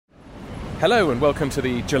Hello and welcome to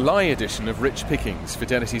the July edition of Rich Pickings,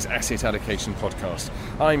 Fidelity's asset allocation podcast.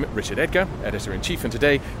 I'm Richard Edgar, Editor-in-Chief, and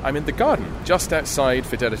today I'm in the garden just outside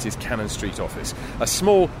Fidelity's Cannon Street office, a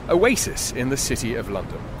small oasis in the city of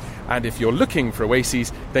London. And if you're looking for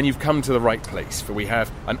oases, then you've come to the right place, for we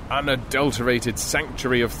have an unadulterated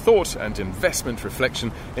sanctuary of thought and investment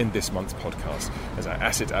reflection in this month's podcast, as our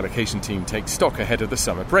asset allocation team takes stock ahead of the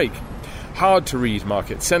summer break. Hard-to-read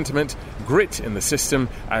market sentiment, grit in the system,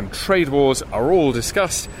 and trade wars are all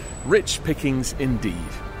discussed. Rich pickings indeed.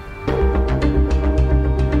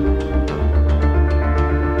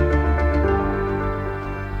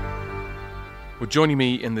 Well, joining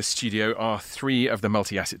me in the studio are three of the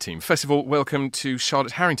multi-asset team. First of all, welcome to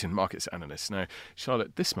Charlotte Harrington, Markets Analyst. Now,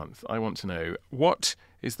 Charlotte, this month I want to know, what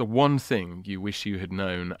is the one thing you wish you had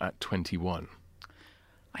known at 21?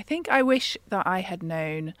 I think I wish that I had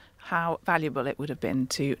known how valuable it would have been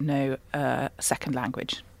to know a second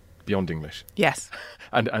language. Beyond English? Yes.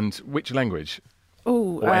 And which language?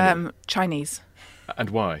 Chinese.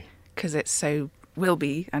 And why? Because it will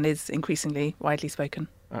be and is increasingly widely spoken.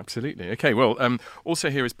 Absolutely. Okay, well, also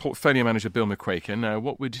here is Portfolio Manager Bill McQuaker. Now,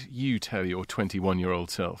 what would you tell your 21-year-old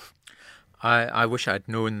self? I wish I'd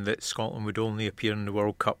known that Scotland would only appear in the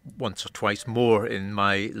World Cup once or twice more in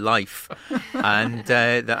my life and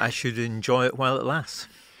that I should enjoy it while it lasts.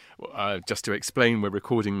 Well, just to explain, we're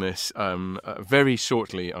recording this very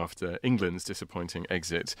shortly after England's disappointing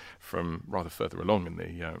exit from rather further along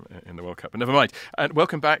in the World Cup. But never mind.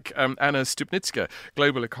 Welcome back, Anna Stupnitska,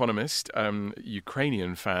 global economist,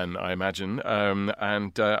 Ukrainian fan, I imagine,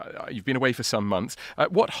 and you've been away for some months.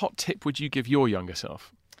 What hot tip would you give your younger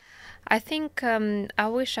self? I think I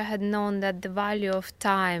wish I had known that the value of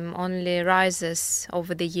time only rises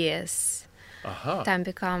over the years. Aha. Time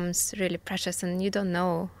becomes really precious, and you don't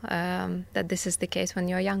know that this is the case when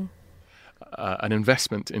you're young. An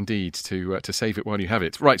investment indeed to save it while you have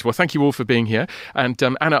it. Right, well, thank you all for being here. And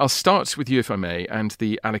Anna, I'll start with you, if I may, and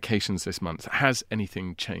the allocations this month. Has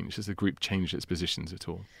anything changed? Has the group changed its positions at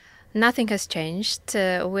all? Nothing has changed.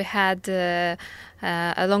 We had a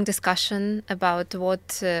long discussion about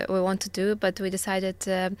what we want to do, but we decided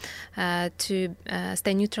to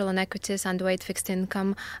stay neutral on equities, underweight fixed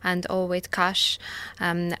income and overweight cash.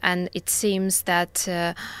 And it seems that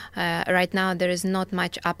right now there is not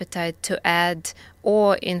much appetite to add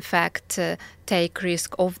or, in fact, take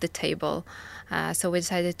risk off the table. So we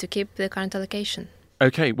decided to keep the current allocation.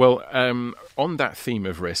 Okay, well, on that theme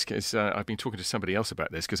of risk, I've been talking to somebody else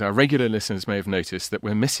about this, because our regular listeners may have noticed that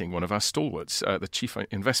we're missing one of our stalwarts. The Chief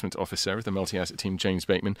Investment Officer of the multi-asset team, James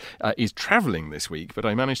Bateman, is travelling this week, but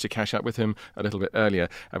I managed to catch up with him a little bit earlier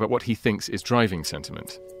about what he thinks is driving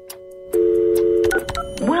sentiment.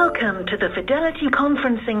 Welcome to the Fidelity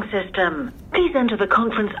conferencing system. Please enter the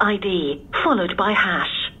conference ID, followed by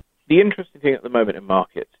hash. The interesting thing at the moment in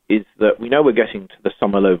markets is that we know we're getting to the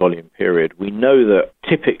summer low volume period. We know that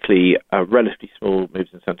typically relatively small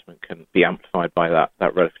moves in sentiment can be amplified by that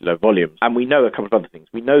relatively low volume. And we know a couple of other things.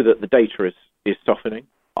 We know that the data is softening.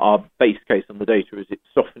 Our base case on the data is it's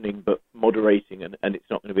softening but moderating, and it's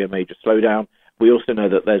not going to be a major slowdown. We also know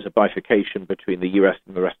that there's a bifurcation between the US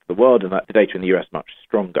and the rest of the world, and that the data in the US is much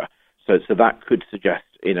stronger. So that could suggest,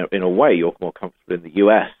 in a way, you're more comfortable in the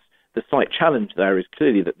US. The slight challenge there is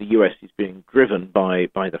clearly that the US is being driven by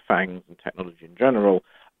the FANGs and technology in general,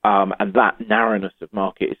 and that narrowness of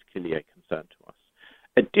market is clearly a concern to us.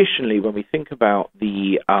 Additionally, when we think about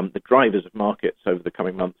the drivers of markets over the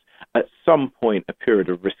coming months, at some point a period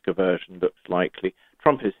of risk aversion looks likely.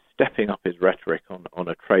 Trump is stepping up his rhetoric on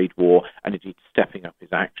a trade war, and indeed stepping up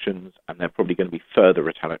his actions, and there are probably going to be further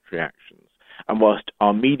retaliatory actions. And whilst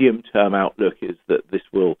our medium-term outlook is that this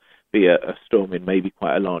will be a storm in maybe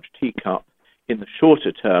quite a large teacup, in the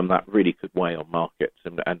shorter term that really could weigh on markets,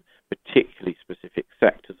 and particularly specific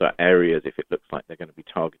sectors or areas if it looks like they're going to be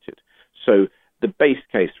targeted. So the base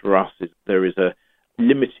case for us is there is a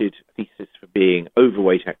limited thesis for being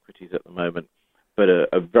overweight equities at the moment, but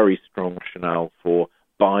a very strong rationale for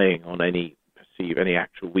buying on any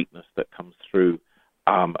actual weakness that comes through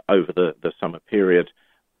over the summer period.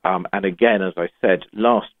 And again, as I said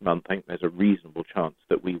last month, I think there's a reasonable chance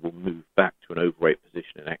that we will move back to an overweight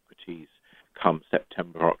position in equities come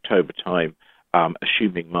September or October time,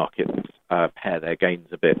 assuming markets pare their gains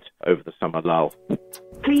a bit over the summer lull.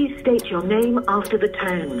 Please state your name after the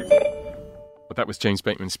tone. Well, that was James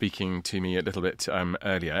Bateman speaking to me a little bit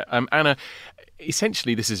earlier. Anna,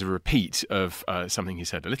 essentially this is a repeat of something he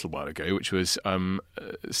said a little while ago, which was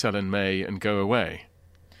sell in May and go away.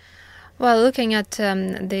 Well, looking at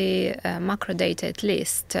the macro data at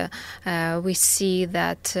least, we see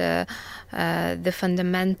that the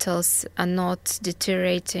fundamentals are not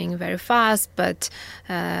deteriorating very fast, but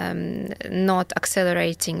not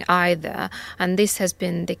accelerating either. And this has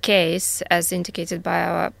been the case, as indicated by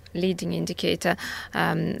our leading indicator,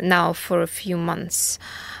 now for a few months.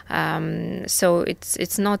 So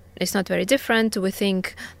it's not very different. We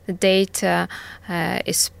think the data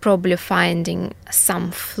is probably finding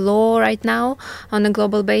some flaw right now on a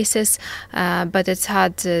global basis, but it's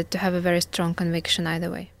hard to have a very strong conviction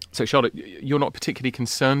either way. So, Charlotte, you're not particularly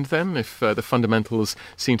concerned then if the fundamentals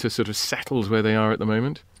seem to have sort of settled where they are at the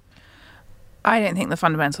moment? I don't think the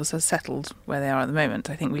fundamentals have settled where they are at the moment.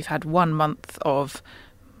 I think we've had 1 month of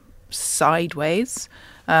sideways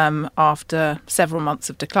after several months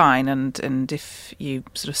of decline, and if you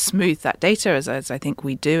sort of smooth that data, as I think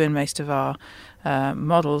we do in most of our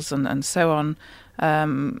models and so on,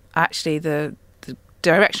 actually the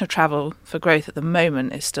direction of travel for growth at the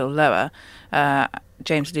moment is still lower.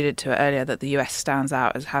 James alluded to it earlier that the US stands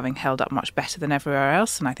out as having held up much better than everywhere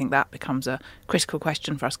else, and I think that becomes a critical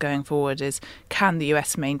question for us going forward, is can the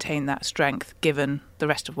US maintain that strength given the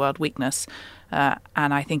rest of world weakness?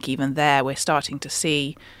 And I think even there we're starting to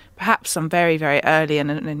see perhaps some very, very early,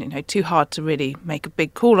 and too hard to really make a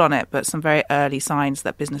big call on it, but some very early signs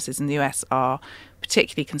that businesses in the US are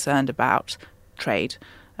particularly concerned about trade.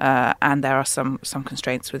 And there are some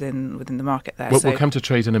constraints within the market there. We'll come to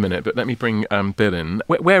trade in a minute, but let me bring Bill in.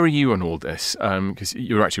 Where are you on all this? Because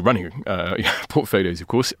you're actually running portfolios, of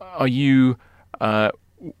course. Are you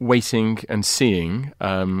waiting and seeing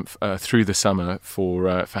through the summer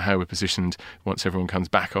for how we're positioned once everyone comes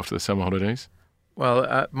back after the summer holidays?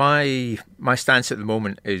 Well, my stance at the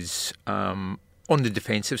moment is on the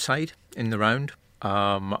defensive side in the round.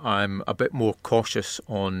 I'm a bit more cautious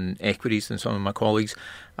on equities than some of my colleagues,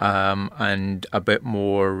 and a bit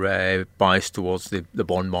more biased towards the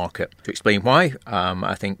bond market. To explain why,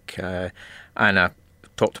 I think Anna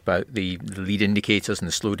talked about the lead indicators and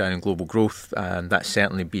the slowdown in global growth, and that's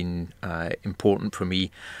certainly been important for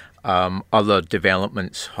me. Other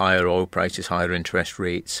developments, higher oil prices, higher interest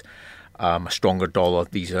rates, a stronger dollar,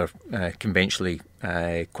 these are conventionally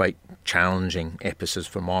quite challenging episodes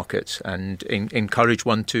for markets, and encourage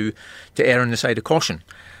one to err on the side of caution.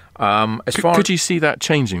 Could you see that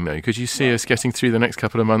changing, though? Could you see us getting through the next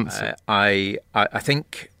couple of months? I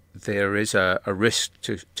think there is a risk,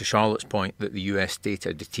 to Charlotte's point, that the US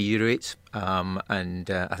data deteriorates, and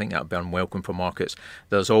I think that would be unwelcome for markets.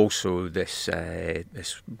 There's also this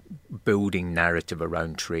building narrative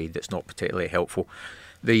around trade that's not particularly helpful.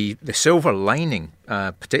 The silver lining,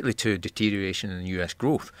 particularly to deterioration in US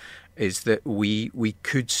growth, is that we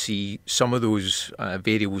could see some of those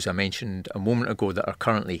variables I mentioned a moment ago that are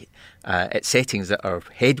currently at settings that are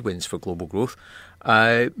headwinds for global growth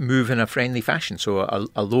move in a friendly fashion. So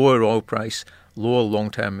a lower oil price, lower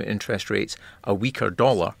long-term interest rates, a weaker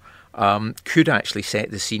dollar could actually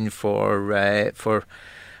set the scene for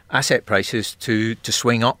asset prices to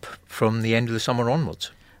swing up from the end of the summer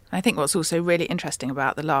onwards. I think what's also really interesting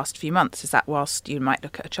about the last few months is that whilst you might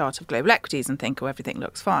look at a chart of global equities and think, oh, everything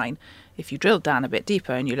looks fine, if you drilled down a bit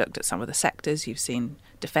deeper and you looked at some of the sectors, you've seen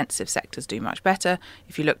defensive sectors do much better.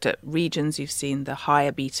 If you looked at regions, you've seen the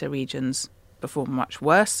higher beta regions perform much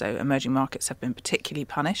worse, so emerging markets have been particularly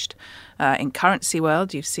punished. In currency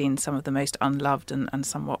world, you've seen some of the most unloved and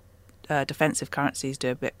somewhat defensive currencies do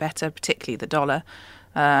a bit better, particularly the dollar.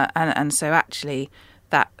 And so actually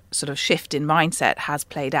that sort of shift in mindset has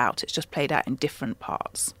played out. It's just played out in different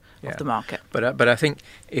parts of the market. But I think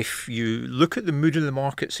if you look at the mood of the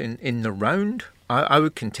markets in the round, I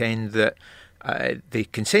would contend that the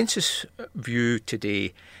consensus view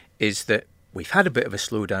today is that we've had a bit of a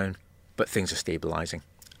slowdown, but things are stabilising,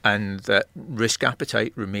 and that risk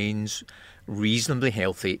appetite remains reasonably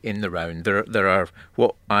healthy in the round. There are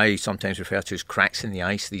what I sometimes refer to as cracks in the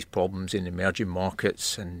ice, these problems in emerging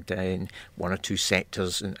markets and in one or two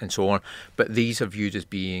sectors and so on, but these are viewed as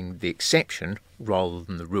being the exception rather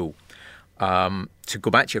than the rule. To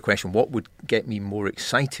go back to your question, what would get me more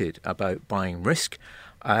excited about buying risk?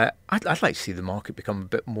 I'd like to see the market become a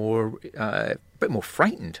bit more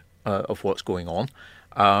frightened of what's going on,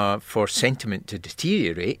 for sentiment to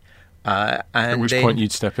deteriorate. At which point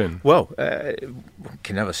you'd step in? Well,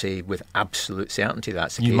 can never say with absolute certainty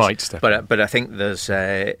that's the case. You might step in. But I think there's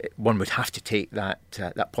one would have to take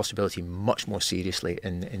that possibility much more seriously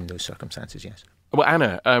in those circumstances, yes. Well,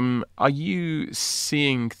 Anna, are you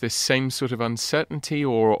seeing the same sort of uncertainty,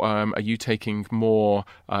 or are you taking more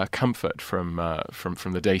comfort from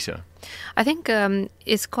the data? I think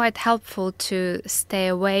it's quite helpful to stay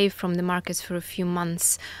away from the markets for a few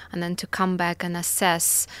months and then to come back and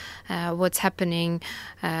assess what's happening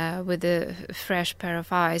with a fresh pair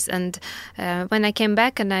of eyes. And when I came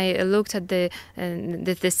back and I looked at the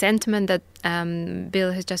sentiment that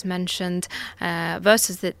Bill has just mentioned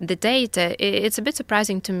versus the data, it's a bit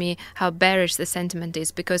surprising to me how bearish the sentiment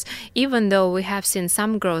is, because even though we have seen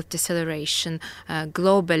some growth deceleration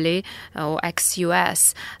globally or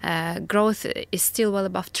ex-US, growth is still well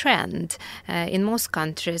above trend in most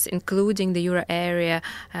countries, including the euro area,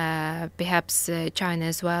 perhaps China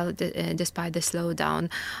as well, despite the slowdown.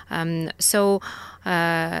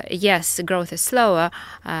 Yes, growth is slower,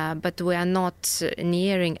 but we are not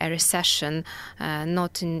nearing a recession,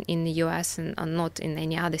 not in the US and not in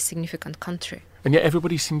any other significant country. And yet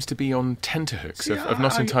everybody seems to be on tenterhooks of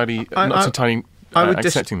not entirely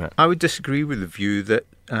accepting that. I would disagree with the view that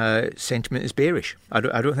sentiment is bearish. I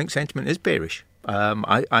don't think sentiment is bearish.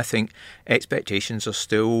 I think expectations are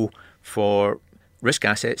still for risk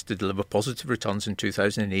assets to deliver positive returns in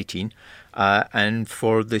 2018 and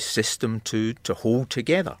for the system to hold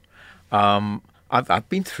together. I've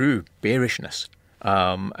been through bearishness,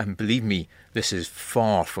 and believe me, this is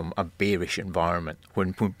far from a bearish environment.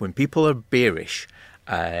 When people are bearish,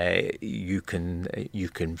 you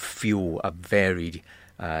can feel a very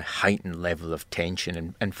heightened level of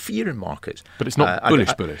tension and fear in markets. But it's not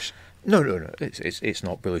bullish. No. It's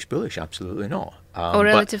not bullish. Absolutely not. Or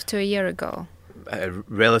relative to a year ago.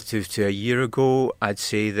 Relative to a year ago, I'd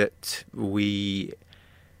say that we're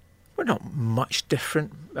not much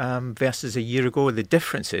different versus a year ago. The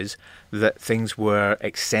difference is that things were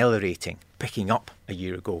accelerating, picking up a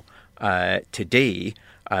year ago. Today,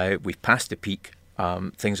 we've passed the peak.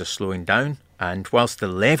 Things are slowing down. And whilst the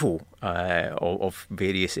level of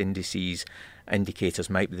various indicators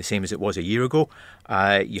might be the same as it was a year ago,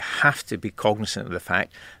 you have to be cognizant of the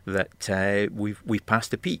fact that we've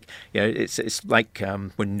passed the peak. It's like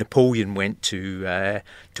when Napoleon went to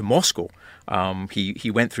Moscow.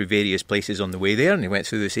 He went through various places on the way there, and he went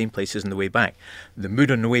through the same places on the way back. The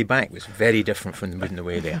mood on the way back was very different from the mood on the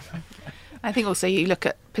way there. I think also you look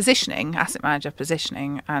at positioning, asset manager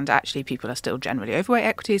positioning, and actually people are still generally overweight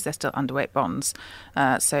equities, they're still underweight bonds.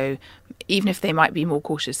 So even if they might be more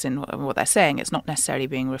cautious in what they're saying, it's not necessarily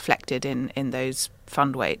being reflected in those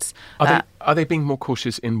fund weights. Are they being more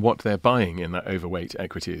cautious in what they're buying in that overweight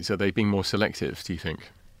equities? Are they being more selective, do you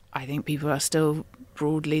think? I think people are still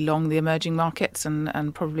broadly long the emerging markets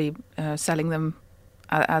and probably selling them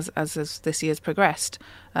as this year's progressed.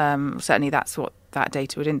 Certainly that's what that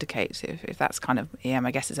data would indicate. If that's kind of EM,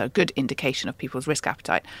 I guess is a good indication of people's risk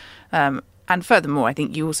appetite. And furthermore, I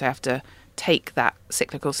think you also have to take that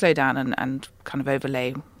cyclical slowdown and kind of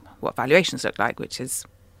overlay what valuations look like, which is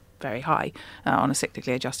very high on a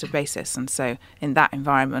cyclically adjusted basis. And so in that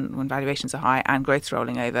environment, when valuations are high and growth's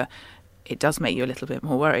rolling over, it does make you a little bit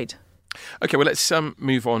more worried. OK, well, let's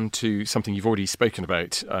move on to something you've already spoken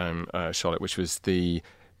about, Charlotte, which was the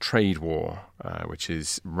trade war, which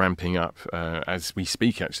is ramping up as we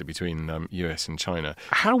speak, actually, between US and China.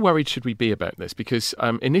 How worried should we be about this? Because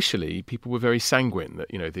initially, people were very sanguine that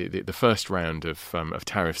the first round of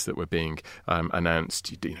tariffs that were being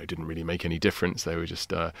announced, didn't really make any difference. They were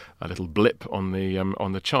just a little blip on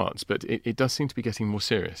the charts. But it does seem to be getting more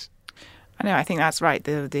serious. I know, I think that's right.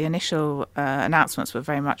 The initial announcements were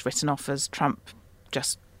very much written off as Trump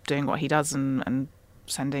just doing what he does and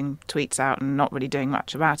sending tweets out and not really doing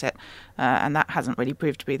much about it. And that hasn't really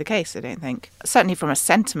proved to be the case, I don't think. Certainly from a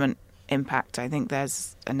sentiment impact, I think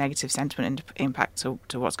there's a negative sentiment impact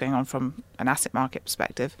to what's going on from an asset market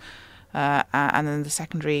perspective. And then the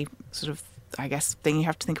secondary sort of, I guess, thing you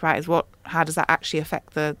have to think about is how does that actually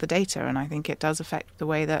affect the data? And I think it does affect the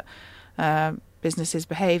way that businesses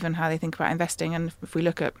behave and how they think about investing. And if we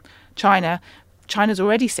look at China's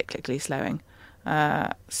already cyclically slowing.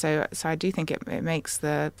 So I do think it makes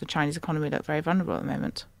the Chinese economy look very vulnerable at the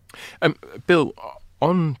moment. Bill,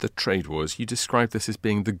 on the trade wars, you described this as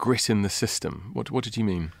being the grit in the system. What did you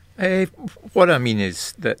mean? What I mean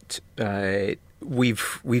is that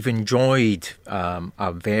we've enjoyed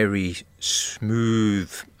a very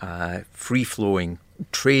smooth, free-flowing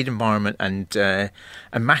trade environment and a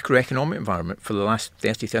macroeconomic environment for the last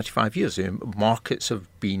 30, 35 years. Markets have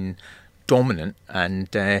been dominant and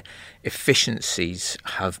efficiencies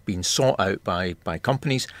have been sought out by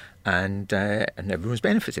companies and everyone's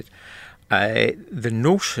benefited. The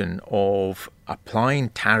notion of applying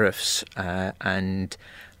tariffs and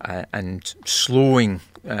slowing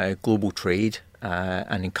global trade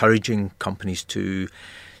and encouraging companies to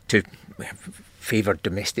to favour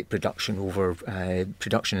domestic production over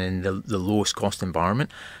production in the lowest cost environment.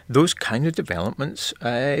 Those kind of developments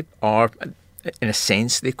are, in a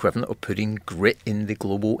sense, the equivalent of putting grit in the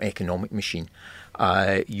global economic machine.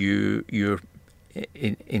 You're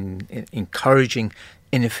encouraging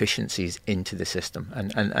inefficiencies into the system,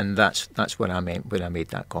 and that's what I meant when I made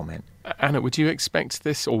that comment. Anna, would you expect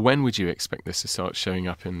this, or when would you expect this to start showing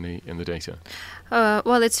up in the data?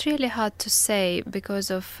 Well, it's really hard to say because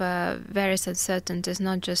of various uncertainties,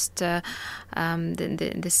 not just the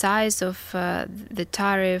size of the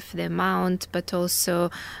tariff, the amount, but also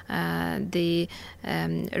the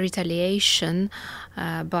retaliation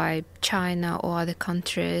by China or other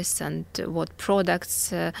countries, and what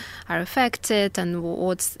products are affected, and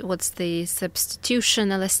what's the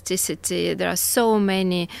substitution elasticity. There are so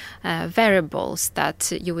many variables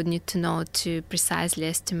that you would need to know to precisely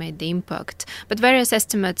estimate the impact. But various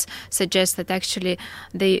estimates suggest that actually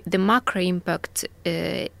the macro impact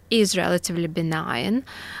is relatively benign,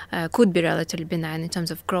 could be relatively benign in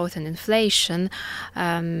terms of growth and inflation.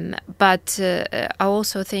 But I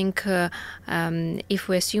also think if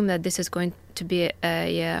we assume that this is going to be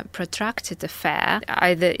a protracted affair,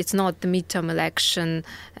 either it's not the midterm election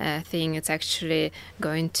thing, it's actually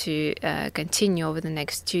going to continue over the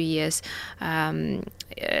next 2 years,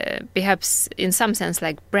 perhaps in some sense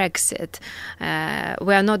like Brexit,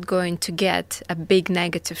 we are not going to get a big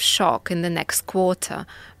negative shock in the next quarter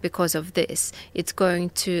because of this. It's going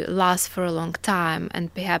to last for a long time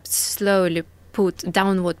and perhaps slowly put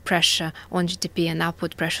downward pressure on GDP and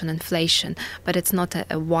upward pressure on inflation, but it's not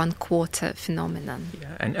a one-quarter phenomenon.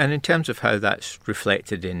 Yeah, and in terms of how that's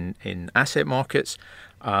reflected in asset markets,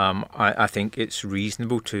 I think it's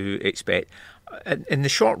reasonable to expect, in the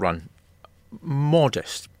short run,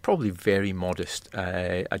 modest, probably very modest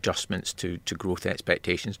adjustments to growth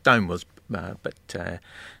expectations, downwards, but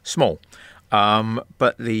small.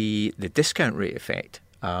 But the discount rate effect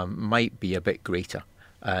might be a bit greater.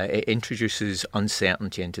 It introduces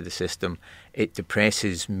uncertainty into the system. It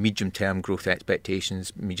depresses medium-term growth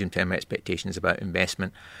expectations, medium-term expectations about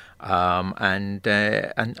investment, and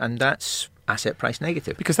that's asset price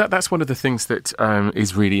negative. Because that's one of the things that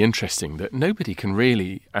is really interesting, that nobody can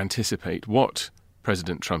really anticipate what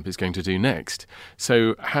President Trump is going to do next.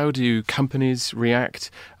 So how do companies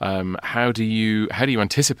react? How do you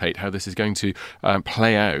anticipate how this is going to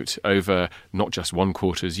play out over not just one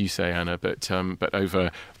quarter, as you say, Anna, but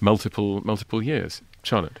over multiple years?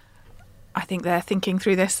 Charlotte? I think they're thinking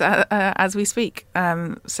through this as we speak.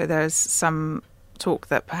 So there's some talk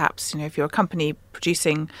that perhaps, if you're a company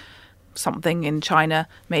producing something in China,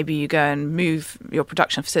 maybe you go and move your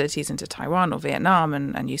production facilities into Taiwan or Vietnam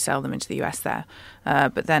and you sell them into the US there.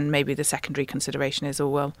 But then maybe the secondary consideration is,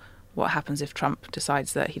 what happens if Trump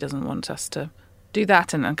decides that he doesn't want us to do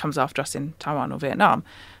that and comes after us in Taiwan or Vietnam?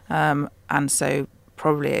 And so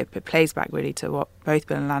probably it plays back really to what both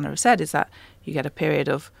Bill and Lana have said, is that you get a period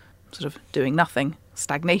of sort of doing nothing,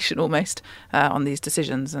 stagnation almost, on these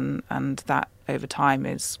decisions, and that over time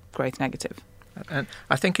is growth negative. And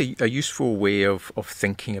I think a useful way of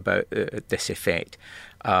thinking about this effect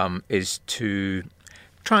is to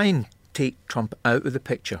try and take Trump out of the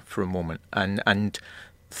picture for a moment and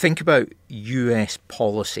think about US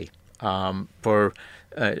policy. For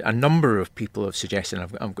a number of people have suggested,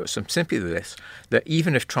 and I've got some sympathy with this, that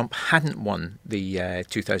even if Trump hadn't won the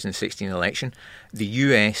 2016 election, the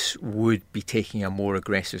US would be taking a more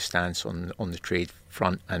aggressive stance on the trade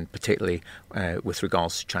front, and particularly with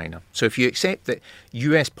regards to China. So if you accept that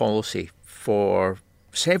US policy for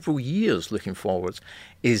several years looking forwards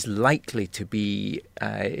is likely to be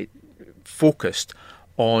focused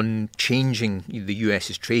on changing the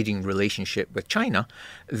US's trading relationship with China,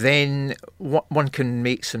 then one can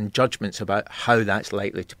make some judgments about how that's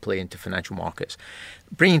likely to play into financial markets.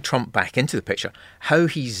 Bringing Trump back into the picture, how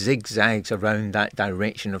he zigzags around that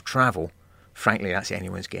direction of travel, frankly, that's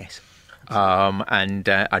anyone's guess. And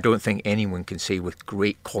I don't think anyone can say with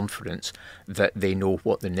great confidence that they know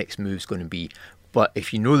what the next move is going to be. But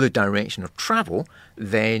if you know the direction of travel,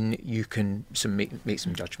 then you can make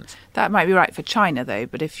some judgments. That might be right for China, though.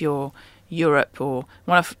 But if you're Europe or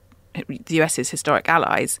one of the US's historic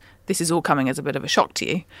allies, this is all coming as a bit of a shock to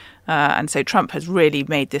you. And so Trump has really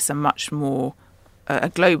made this a much more a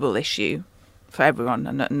global issue for everyone,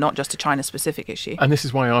 and not just a China-specific issue. And this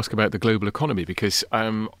is why I ask about the global economy, because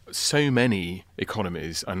so many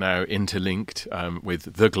economies are now interlinked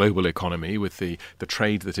with the global economy, with the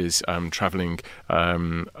trade that is travelling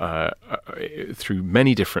through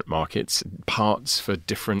many different markets, parts for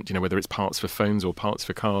different, whether it's parts for phones or parts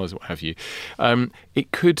for cars, what have you.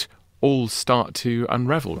 It could all start to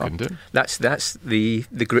unravel, couldn't it? That's the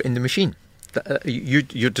grit in the machine.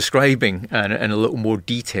 You're describing in a little more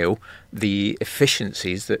detail the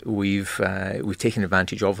efficiencies that we've taken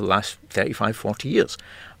advantage of the last 35, 40 years.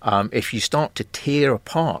 If you start to tear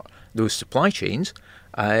apart those supply chains,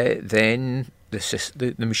 then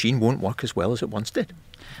the machine won't work as well as it once did.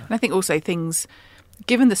 And I think also things,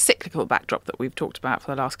 given the cyclical backdrop that we've talked about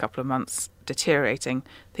for the last couple of months deteriorating,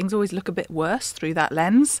 things always look a bit worse through that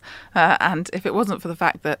lens. And if it wasn't for the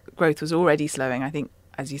fact that growth was already slowing, I think,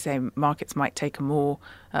 as you say, markets might take a more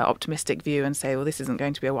optimistic view and say, well, this isn't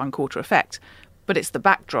going to be a one-quarter effect. But it's the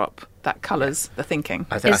backdrop that colours the thinking.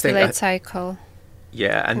 It's the late cycle.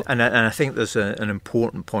 Yeah, and I think there's an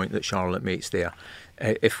important point that Charlotte makes there.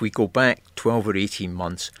 If we go back 12 or 18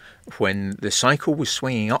 months, when the cycle was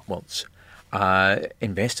swinging upwards,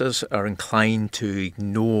 investors are inclined to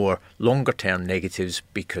ignore longer-term negatives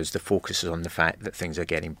because the focus is on the fact that things are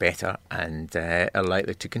getting better and are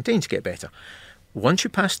likely to continue to get better. Once you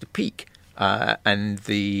pass the peak and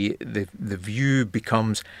the view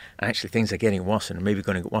becomes actually things are getting worse and are maybe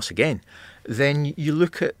going to get worse again, then you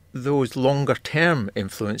look at those longer term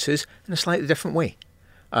influences in a slightly different way.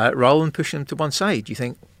 Rather than pushing them to one side, you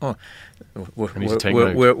think, oh, we're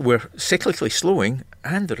cyclically slowing,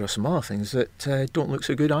 and there are some other things that don't look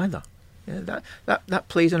so good either. Yeah, that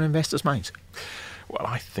plays on investors' minds. Well,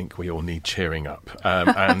 I think we all need cheering up.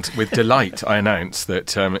 And with delight, I announce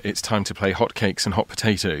that it's time to play hot cakes and hot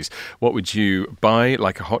potatoes. What would you buy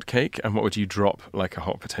like a hot cake, and what would you drop like a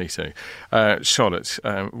hot potato? Charlotte,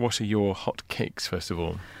 what are your hot cakes, first of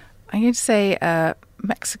all? I'm going to say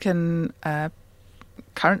Mexican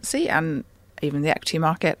currency and even the equity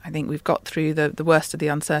market. I think we've got through the worst of the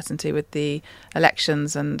uncertainty with the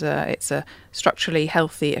elections, and it's a structurally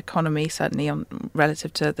healthy economy, certainly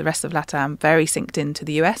relative to the rest of LATAM, very synced into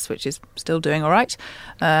the US, which is still doing all right.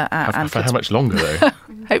 And for how much longer, though?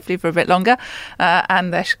 Hopefully for a bit longer.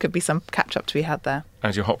 And there could be some catch-up to be had there.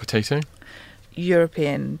 And your hot potato?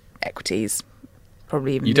 European equities,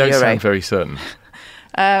 probably even you the don't euro. sound very certain.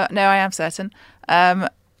 No, I am certain.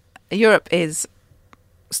 Europe is,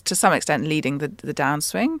 to some extent, leading the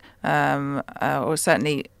downswing, or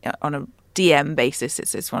certainly on a DM basis,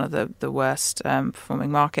 it's one of the worst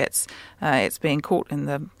performing markets. It's being caught in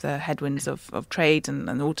the headwinds of trade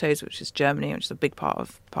and autos, which is Germany, which is a big part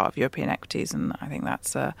of European equities, and I think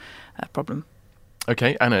that's a problem.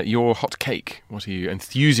 Okay, Anna, your hot cake. What are you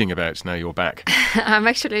enthusing about now you're back? I'm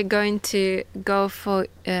actually going to go for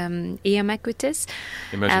EM equities.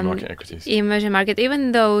 Emerging market equities. Emerging market,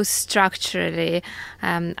 even though structurally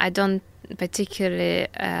I don't particularly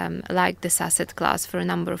like this asset class for a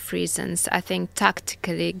number of reasons. I think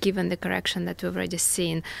tactically, given the correction that we've already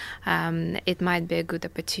seen, it might be a good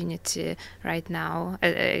opportunity right now,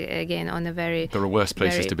 again, on a very... There are worse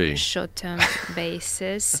places to be. Short-term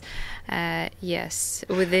basis. Yes,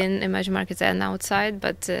 within emerging markets and outside,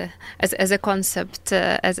 but as a concept,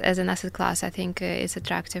 as an asset class, I think it's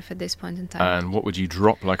attractive at this point in time. And what would you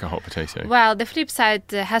drop like a hot potato? Well, the flip side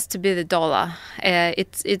has to be the dollar.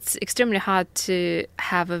 It's extremely hard to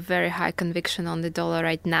have a very high conviction on the dollar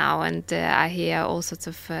right now, and I hear all sorts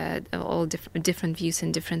of different views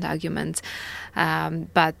and different arguments.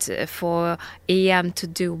 But for EM to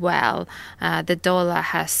do well, the dollar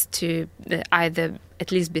has to either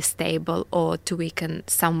at least be stable or to weaken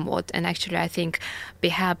somewhat. And actually, I think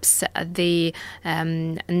perhaps the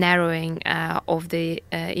narrowing of the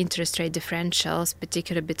interest rate differentials,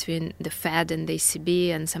 particularly between the Fed and the ECB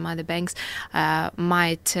and some other banks,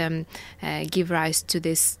 might give rise to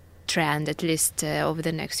this trend, at least over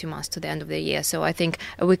the next few months to the end of the year. So I think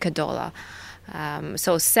a weaker dollar.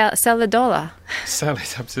 So sell the dollar. Sell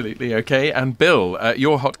it, absolutely. Okay. And Bill,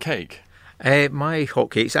 your hot cake? My hot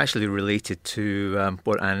cake is actually related to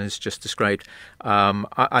what Anna's just described.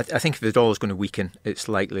 I think if the dollar is going to weaken, it's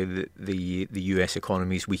likely that the US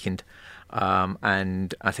economy is weakened.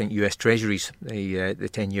 And I think US Treasuries, the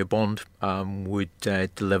 10-year bond, would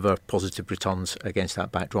deliver positive returns against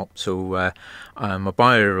that backdrop. So I'm a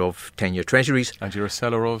buyer of 10-year Treasuries. And you're a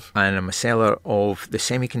seller of? And I'm a seller of the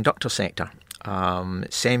semiconductor sector.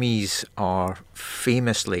 Semis are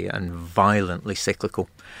famously and violently cyclical.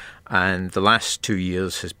 And the last 2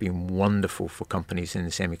 years has been wonderful for companies in the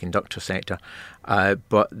semiconductor sector.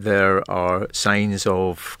 But there are signs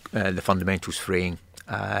of the fundamentals fraying.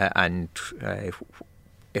 And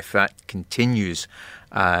if that continues,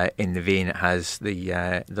 in the vein it has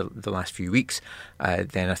the last few weeks,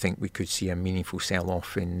 then I think we could see a meaningful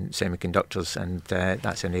sell-off in semiconductors, and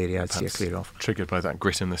that's an area I'd see a clear off. Triggered by that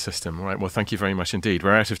grit in the system. All right, well, thank you very much indeed.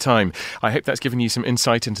 We're out of time. I hope that's given you some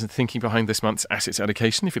insight into the thinking behind this month's assets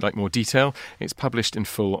allocation. If you'd like more detail, it's published in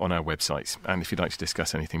full on our website. And if you'd like to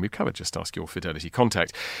discuss anything we've covered, just ask your Fidelity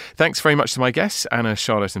contact. Thanks very much to my guests, Anna,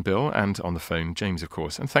 Charlotte and Bill, and on the phone, James, of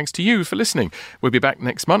course. And thanks to you for listening. We'll be back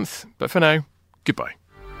next month, but for now, goodbye.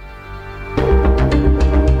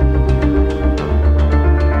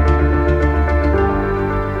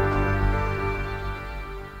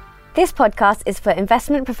 This podcast is for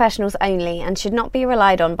investment professionals only and should not be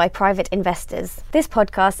relied on by private investors. This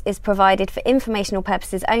podcast is provided for informational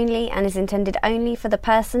purposes only and is intended only for the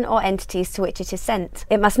person or entities to which it is sent.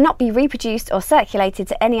 It must not be reproduced or circulated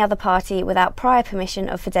to any other party without prior permission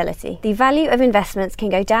of Fidelity. The value of investments can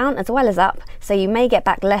go down as well as up, so you may get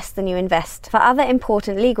back less than you invest. For other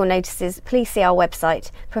important legal notices, please see our website,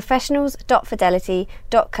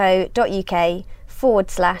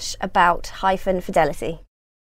 professionals.fidelity.co.uk/about-Fidelity.